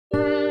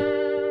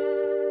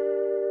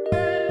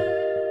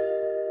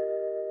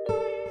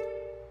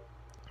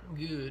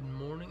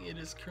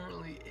is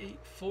currently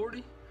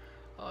 8:40.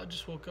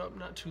 Just woke up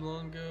not too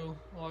long ago,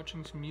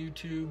 watching some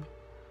YouTube.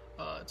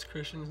 It's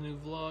Christian's new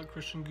vlog,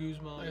 Christian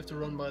Guzman. I have to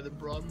run by the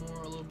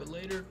Broadmoor a little bit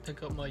later,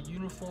 pick up my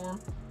uniform.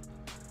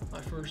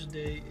 My first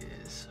day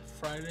is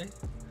Friday,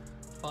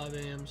 5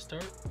 a.m.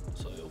 start.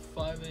 So I go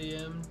 5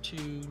 a.m. to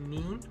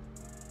noon.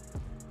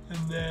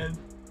 And then,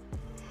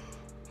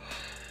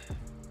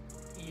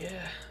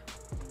 yeah,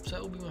 so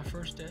that will be my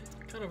first day.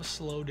 Kind of a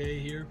slow day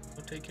here.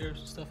 I'll take care of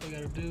some stuff I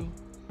gotta do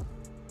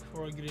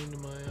before I get into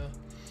my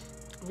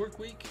work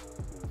week.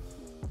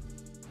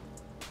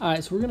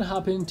 Alright, so we're gonna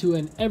hop into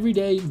an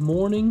everyday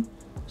morning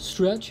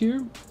stretch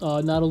here,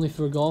 not only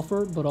for a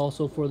golfer, but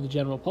also for the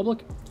general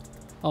public.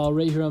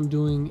 Right here I'm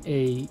doing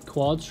a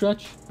quad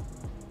stretch.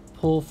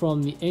 Pull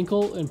from the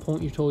ankle and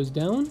point your toes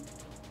down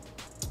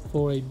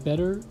for a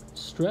better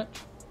stretch.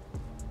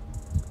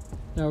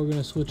 Now we're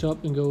gonna switch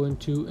up and go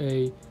into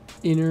a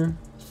inner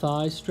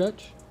thigh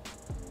stretch.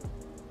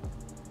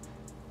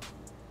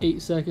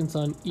 8 seconds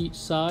on each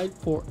side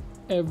for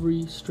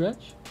every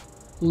stretch.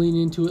 Lean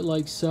into it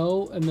like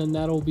so, and then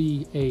that'll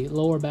be a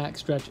lower back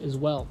stretch as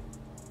well.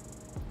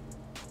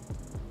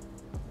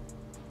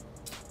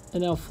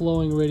 And now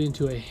flowing right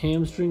into a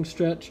hamstring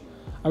stretch.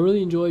 I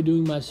really enjoy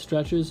doing my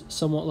stretches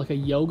somewhat like a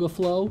yoga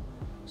flow,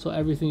 so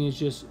everything is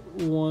just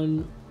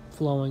one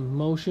flowing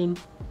motion.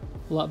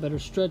 A lot better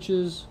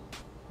stretches,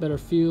 better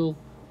feel,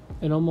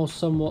 and almost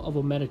somewhat of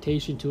a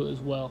meditation to it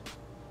as well.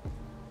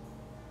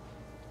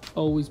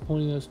 Always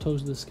pointing those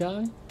toes to the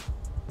sky.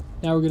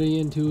 Now we're getting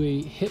into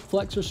a hip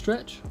flexor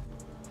stretch.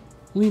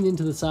 Lean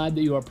into the side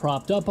that you are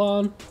propped up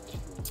on.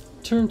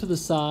 Turn to the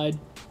side.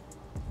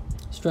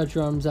 Stretch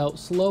your arms out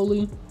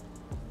slowly,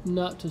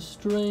 not to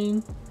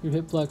strain your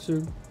hip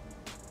flexor.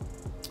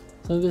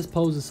 So this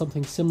pose is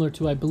something similar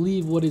to, I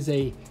believe, what is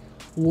a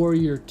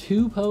Warrior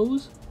 2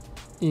 pose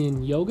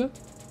in yoga.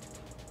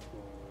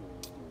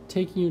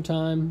 Taking your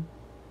time,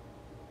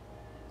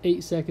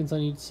 8 seconds on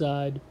each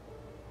side.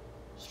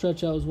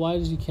 Stretch out as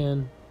wide as you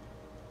can.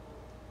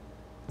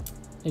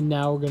 And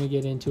now we're going to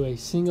get into a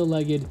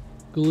single-legged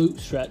glute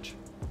stretch.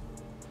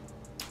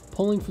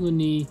 Pulling from the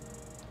knee,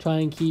 try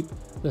and keep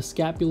the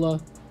scapula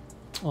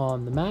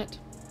on the mat.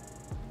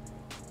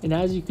 And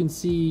as you can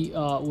see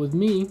with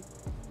me,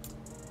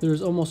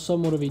 there's almost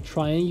somewhat of a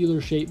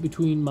triangular shape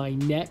between my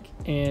neck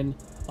and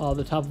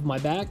the top of my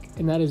back,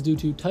 and that is due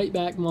to tight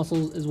back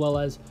muscles as well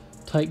as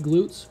tight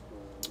glutes.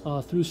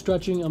 Through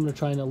stretching, I'm going to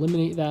try and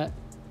eliminate that.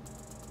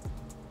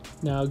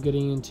 Now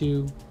getting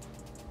into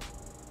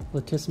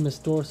latissimus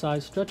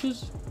dorsi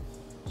stretches.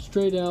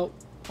 Straight out,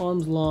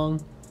 arms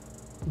long,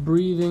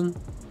 breathing,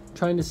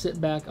 trying to sit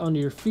back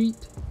onto your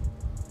feet.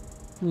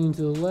 Lean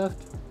to the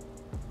left.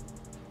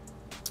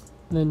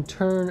 And then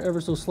turn ever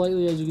so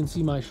slightly. As you can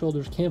see, my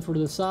shoulders camfer to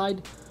the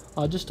side,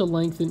 just to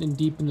lengthen and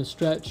deepen the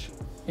stretch.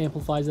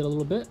 Amplifies it a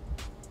little bit.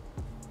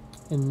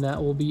 And that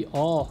will be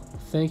all.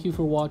 Thank you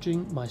for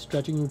watching my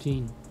stretching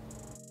routine.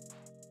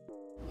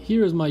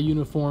 Here is my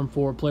uniform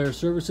for player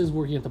services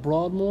working at the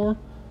Broadmoor.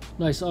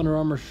 Nice Under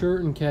Armour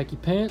shirt and khaki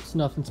pants.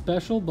 Nothing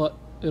special, but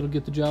it'll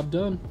get the job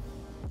done.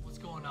 What's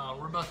going on?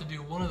 We're about to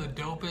do one of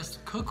the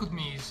dopest cook with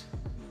me's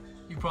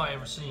you've probably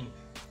ever seen.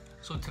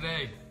 So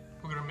today,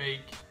 we're gonna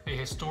make a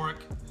historic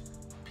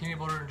peanut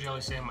butter and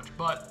jelly sandwich,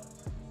 but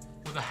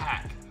with a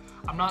hack.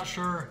 I'm not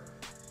sure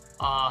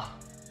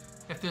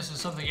if this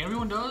is something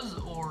everyone does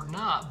or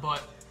not,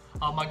 but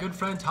my good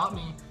friend taught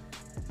me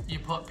you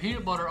put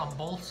peanut butter on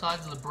both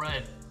sides of the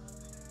bread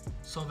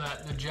so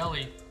that the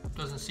jelly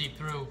doesn't seep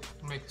through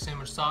and make the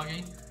sandwich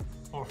soggy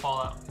or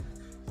fall out.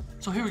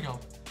 So here we go.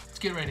 Let's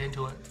get right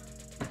into it.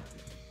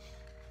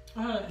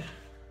 Alright.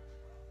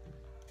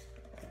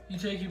 You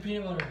take your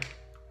peanut butter,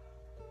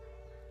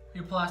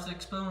 your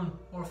plastic spoon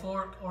or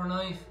fork or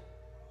knife,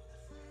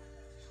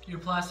 your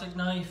plastic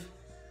knife.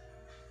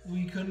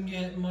 We couldn't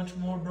get much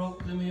more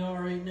broke than we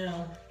are right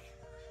now.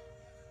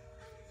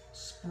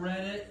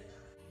 Spread it.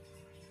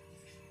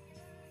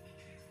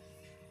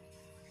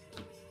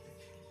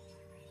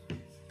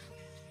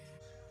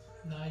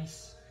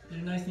 Nice. Get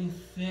it nice and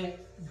thick,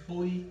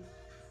 boy.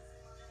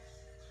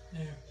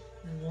 There,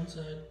 on one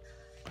side.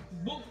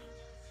 Boop.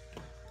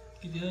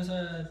 Get the other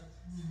side.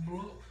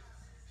 Boop.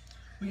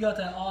 We got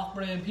that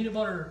off-brand peanut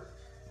butter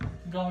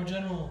from Dollar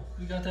General.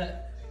 We got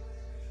that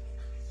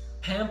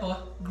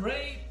Pampa.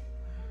 Great.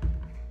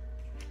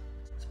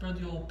 Spread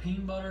the old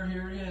peanut butter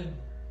here again.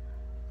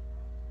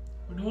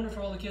 We're doing it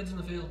for all the kids in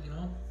the field, you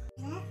know?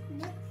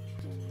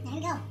 There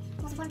we go.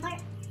 Most important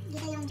part.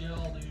 Get that young.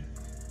 Yeah, dude.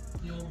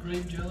 The old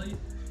grape jelly.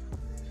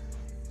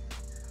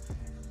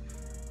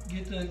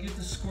 Get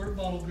the squirt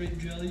bottle grape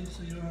jelly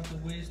so you don't have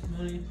to waste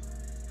money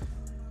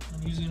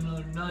on using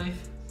another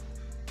knife.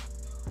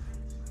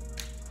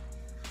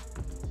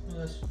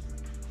 Well,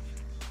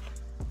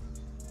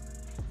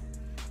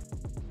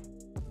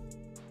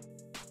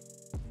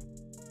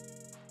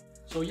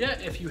 so yeah,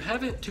 if you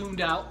haven't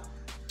tuned out,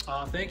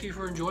 thank you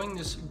for enjoying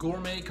this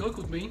gourmet cook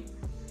with me.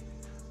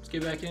 Let's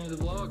get back into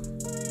the vlog.